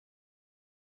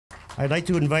I'd like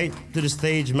to invite to the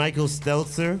stage Michael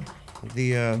Stelzer,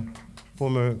 the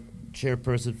former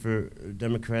chairperson for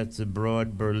Democrats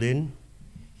Abroad Berlin.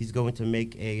 He's going to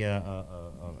make a,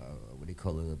 what do you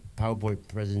call it, a PowerPoint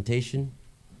presentation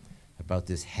about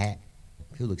this hat.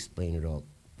 He'll explain it all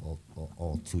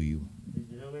to you. Ladies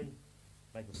and gentlemen,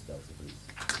 Michael Stelzer, please.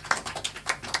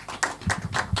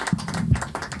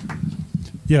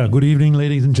 Yeah, good evening,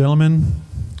 ladies and gentlemen.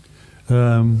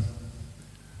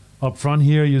 Up front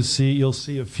here, you'll see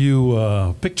a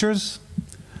few pictures.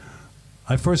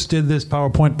 I first did this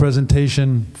PowerPoint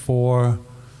presentation for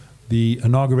the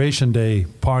Inauguration Day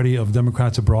party of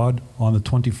Democrats Abroad on the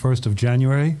 21st of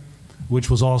January, which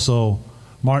was also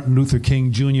Martin Luther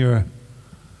King Jr.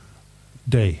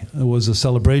 Day. It was a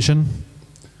celebration.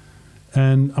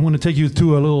 And I'm going to take you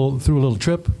through a little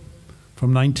trip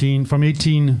from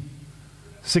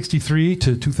 1863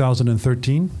 to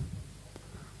 2013.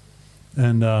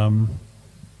 And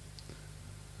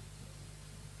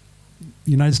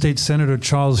United States Senator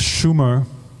Charles Schumer,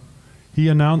 he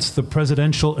announced the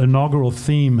presidential inaugural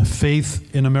theme,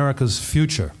 Faith in America's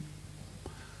Future.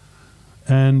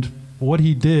 And what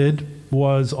he did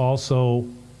was also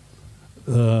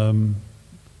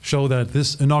show that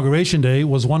this Inauguration Day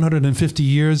was 150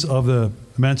 years of the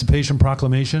Emancipation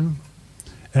Proclamation,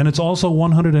 and it's also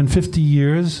 150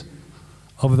 years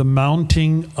of the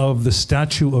mounting of the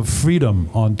Statue of Freedom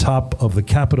on top of the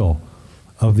Capitol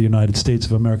of the United States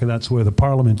of America. That's where the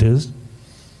Parliament is.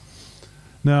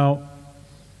 Now,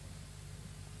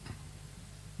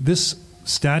 this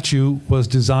statue was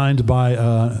designed by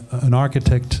an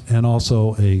architect and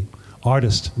also an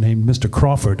artist named Mr.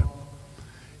 Crawford.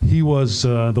 He was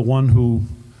the one who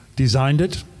designed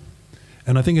it.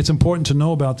 And I think it's important to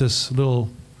know about this little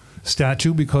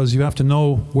statue because you have to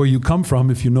know where you come from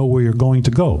if you know where you're going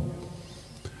to go.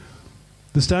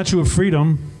 The Statue of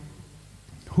Freedom,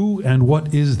 who and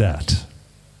what is that?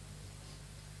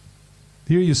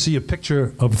 Here you see a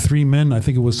picture of three men, I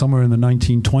think it was somewhere in the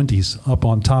 1920s, up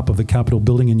on top of the Capitol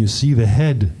building, and you see the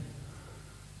head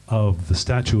of the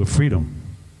Statue of Freedom.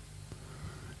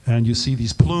 And you see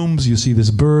these plumes, you see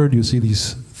this bird, you see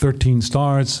these 13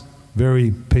 stars,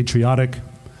 very patriotic.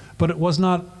 But it was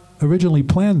not originally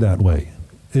planned that way.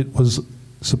 It was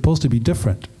supposed to be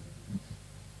different.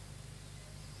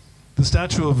 The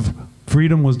Statue of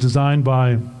Freedom was designed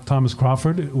by Thomas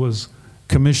Crawford. It was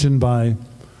commissioned by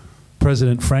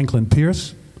President Franklin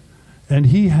Pierce. And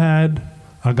he had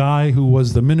a guy who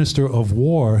was the Minister of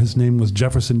War. His name was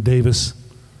Jefferson Davis.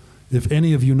 If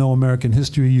any of you know American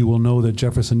history, you will know that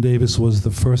Jefferson Davis was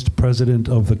the first president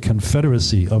of the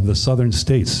Confederacy of the Southern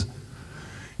States.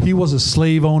 He was a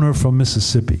slave owner from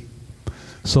Mississippi.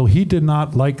 So he did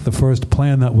not like the first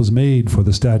plan that was made for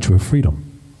the Statue of Freedom.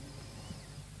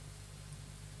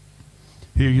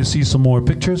 Here you see some more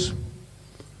pictures.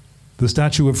 The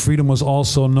Statue of Freedom was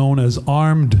also known as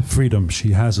Armed Freedom.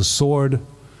 She has a sword.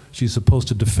 She's supposed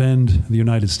to defend the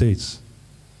United States.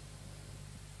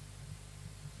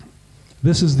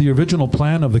 This is the original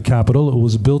plan of the Capitol. It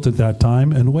was built at that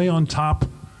time, and way on top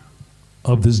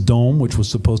of this dome, which was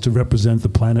supposed to represent the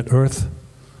planet Earth,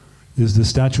 is the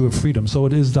Statue of Freedom. So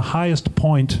it is the highest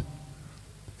point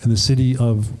in the city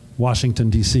of Washington,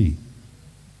 D.C.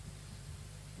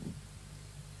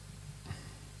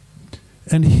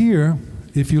 And here,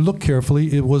 if you look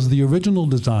carefully, it was the original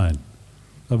design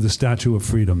of the Statue of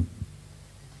Freedom.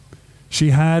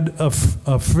 She had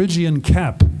a Phrygian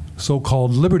cap,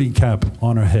 so-called Liberty cap,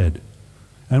 on her head.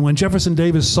 And when Jefferson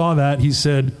Davis saw that, he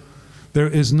said, there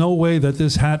is no way that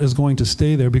this hat is going to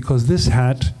stay there because this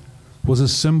hat was a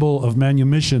symbol of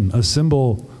manumission, a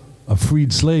symbol of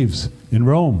freed slaves in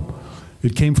Rome.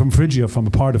 It came from Phrygia, from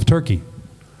a part of Turkey.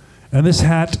 And this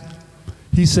hat,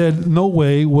 he said, no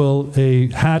way will a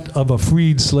hat of a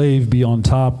freed slave be on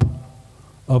top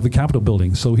of the Capitol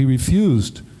building. So he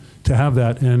refused to have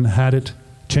that and had it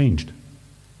changed.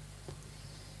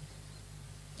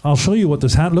 I'll show you what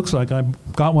this hat looks like.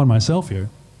 I've got one myself here.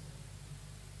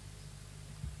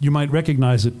 You might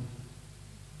recognize it.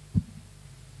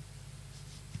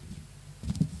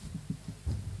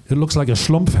 It looks like a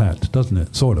schlumpf hat, doesn't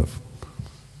it? Sort of.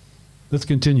 Let's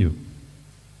continue.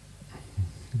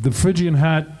 The Phrygian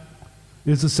hat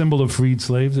is a symbol of freed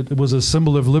slaves. It was a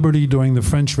symbol of liberty during the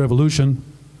French Revolution,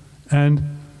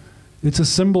 and it's a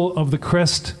symbol of the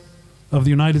crest of the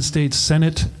United States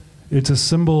Senate. It's a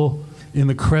symbol in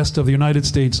the crest of the United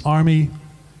States Army.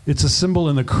 It's a symbol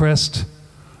in the crest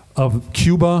of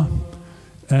Cuba,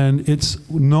 and it's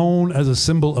known as a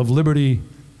symbol of liberty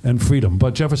and freedom.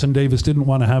 But Jefferson Davis didn't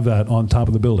want to have that on top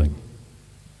of the building.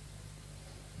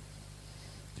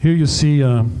 Here you see,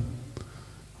 well,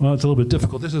 it's a little bit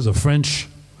difficult. This is a French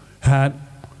hat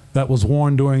that was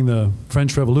worn during the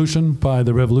French Revolution by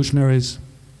the revolutionaries.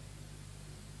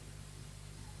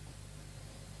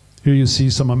 Here you see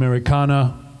some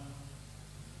Americana,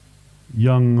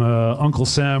 young Uncle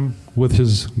Sam with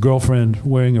his girlfriend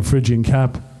wearing a Phrygian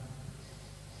cap,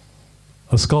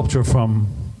 a sculpture from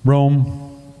Rome.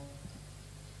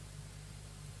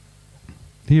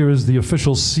 Here is the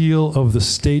official seal of the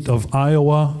state of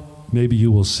Iowa. Maybe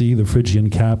you will see the Phrygian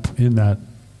cap in that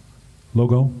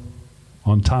logo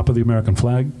on top of the American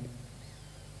flag.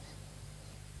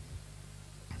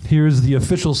 Here is the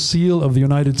official seal of the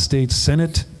United States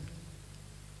Senate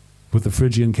with the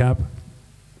Phrygian cap.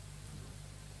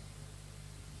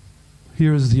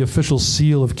 Here is the official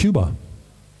seal of Cuba.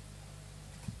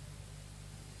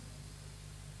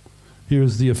 Here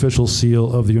is the official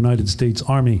seal of the United States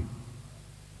Army.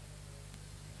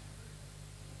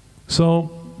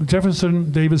 So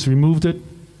Jefferson Davis removed it,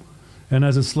 and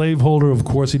as a slaveholder, of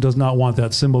course, he does not want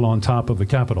that symbol on top of the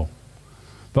Capitol.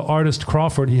 The artist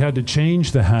Crawford, he had to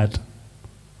change the hat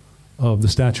of the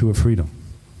Statue of Freedom.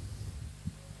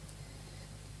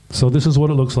 So this is what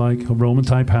it looks like, a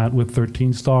Roman-type hat with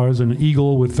 13 stars and an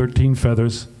eagle with 13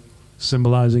 feathers,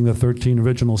 symbolizing the 13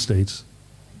 original states.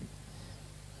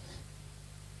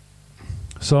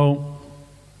 So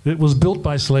it was built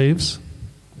by slaves.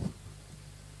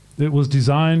 It was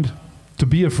designed to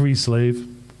be a free slave.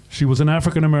 She was an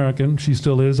African American, she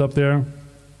still is up there,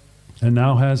 and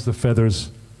now has the feathers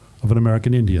of an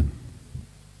American Indian.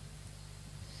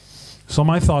 So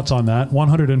my thoughts on that,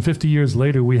 150 years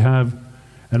later we have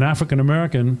an African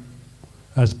American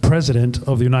as president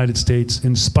of the United States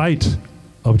in spite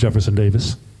of Jefferson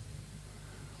Davis.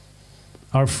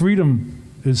 Our freedom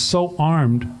is so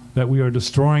armed that we are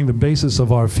destroying the basis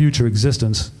of our future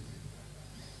existence.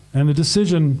 And the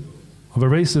decision of a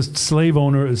racist slave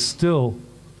owner is still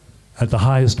at the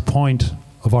highest point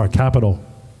of our capital.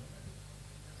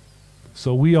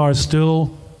 So we are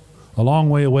still a long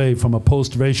way away from a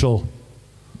post-racial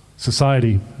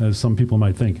society, as some people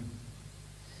might think.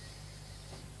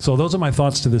 So those are my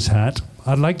thoughts to this hat.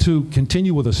 I'd like to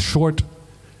continue with a short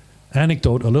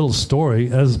anecdote, a little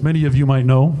story, as many of you might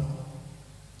know.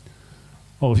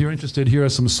 Oh, if you're interested, here are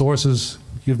some sources.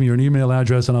 Give me your email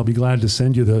address and I'll be glad to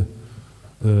send you the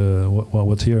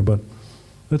what's here. But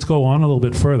let's go on a little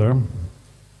bit further.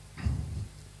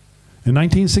 In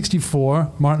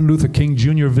 1964, Martin Luther King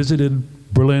Jr.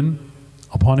 visited Berlin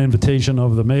upon invitation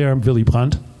of the mayor, Willy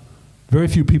Brandt. Very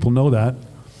few people know that.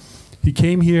 He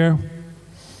came here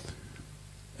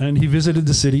and he visited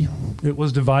the city. It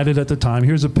was divided at the time.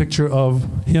 Here's a picture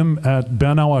of him at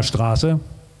Bernauer Straße.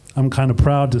 I'm kind of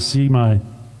proud to see my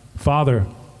father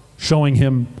showing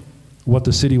him what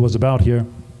the city was about here.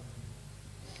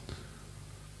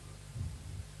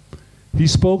 He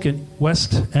spoke in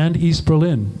West and East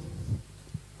Berlin.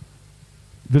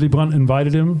 Willy Brandt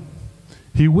invited him.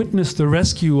 He witnessed the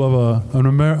rescue of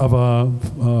a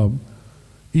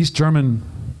East German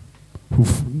who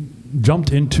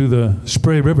jumped into the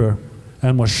Spree River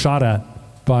and was shot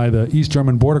at by the East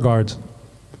German border guards.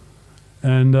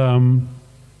 And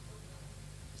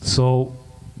so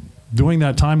during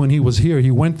that time when he was here,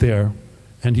 he went there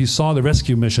and he saw the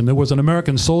rescue mission. There was an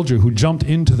American soldier who jumped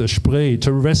into the Spree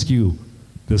to rescue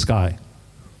this guy.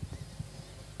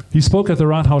 He spoke at the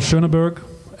Rathaus Schöneberg,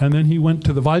 and then he went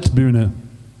to the Waldbühne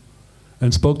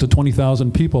and spoke to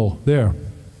 20,000 people there.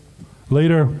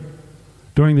 Later,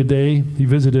 during the day, he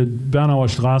visited Bernauer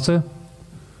Straße,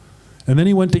 and then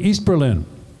he went to East Berlin.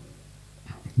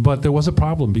 But there was a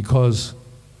problem because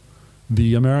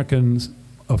the American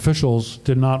officials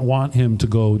did not want him to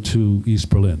go to East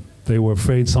Berlin. They were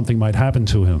afraid something might happen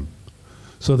to him.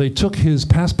 So they took his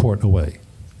passport away.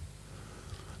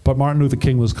 But Martin Luther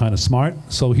King was kind of smart,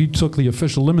 so he took the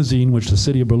official limousine which the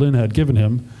city of Berlin had given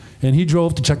him, and he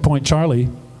drove to Checkpoint Charlie,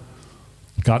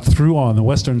 got through on the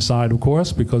western side, of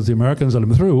course, because the Americans let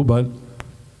him through, but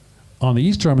on the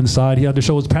East German side, he had to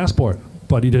show his passport,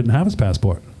 but he didn't have his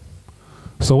passport.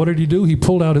 So what did he do? He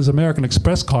pulled out his American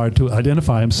Express card to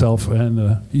identify himself, and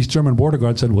the East German border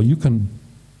guard said, well, you can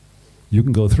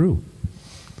go through.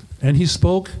 And he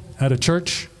spoke at a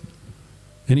church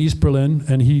in East Berlin,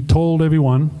 and he told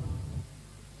everyone,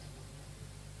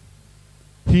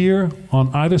 here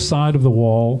on either side of the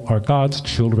wall are God's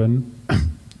children,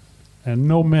 and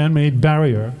no man-made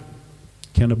barrier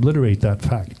can obliterate that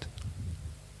fact.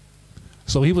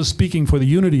 So he was speaking for the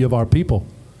unity of our people,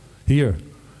 here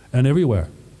and everywhere.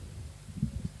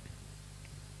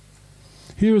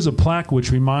 Here is a plaque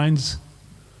which reminds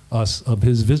us of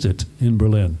his visit in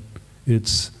Berlin.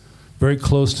 It's very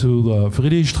close to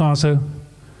Friedrichstraße.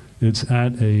 It's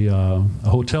at a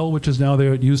hotel which is now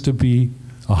there. It used to be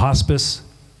a hospice.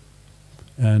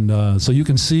 And so you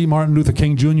can see Martin Luther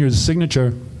King Jr.'s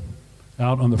signature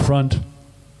out on the front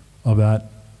of that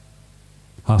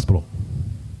hospital.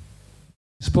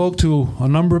 He spoke to a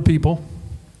number of people,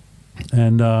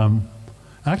 and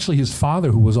actually his father,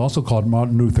 who was also called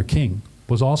Martin Luther King,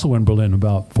 was also in Berlin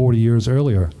about 40 years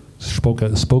earlier, spoke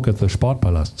at the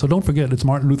Sportpalast. So don't forget, it's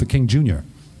Martin Luther King Jr.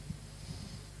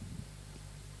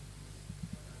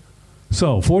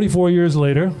 So 44 years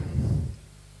later,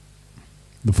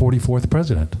 the 44th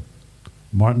president,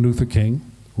 Martin Luther King,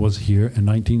 was here in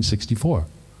 1964.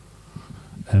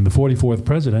 And the 44th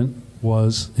president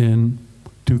was in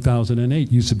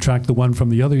 2008. You subtract the one from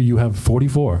the other, you have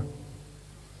 44.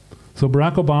 So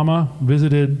Barack Obama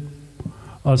visited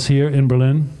us here in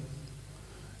Berlin,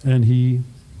 and he,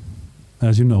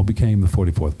 as you know, became the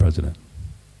 44th president.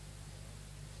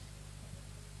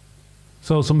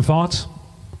 So some thoughts?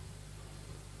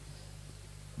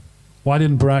 Why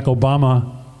didn't Barack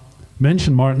Obama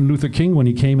mention Martin Luther King when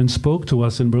he came and spoke to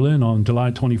us in Berlin on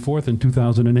July 24th in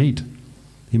 2008?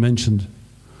 He mentioned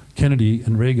Kennedy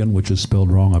and Reagan, which is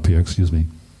spelled wrong up here, excuse me.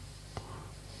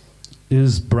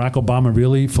 Is Barack Obama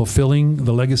really fulfilling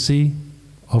the legacy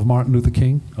of Martin Luther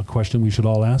King? A question we should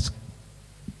all ask.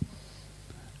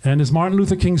 And is Martin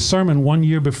Luther King's sermon 1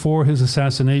 year before his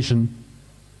assassination,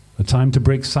 a time to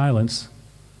break silence,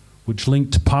 which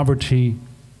linked poverty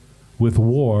with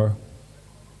war,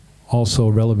 also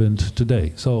relevant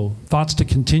today? So thoughts to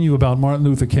continue about Martin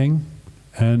Luther King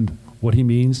and what he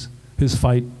means. His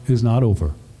fight is not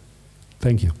over.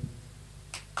 Thank you.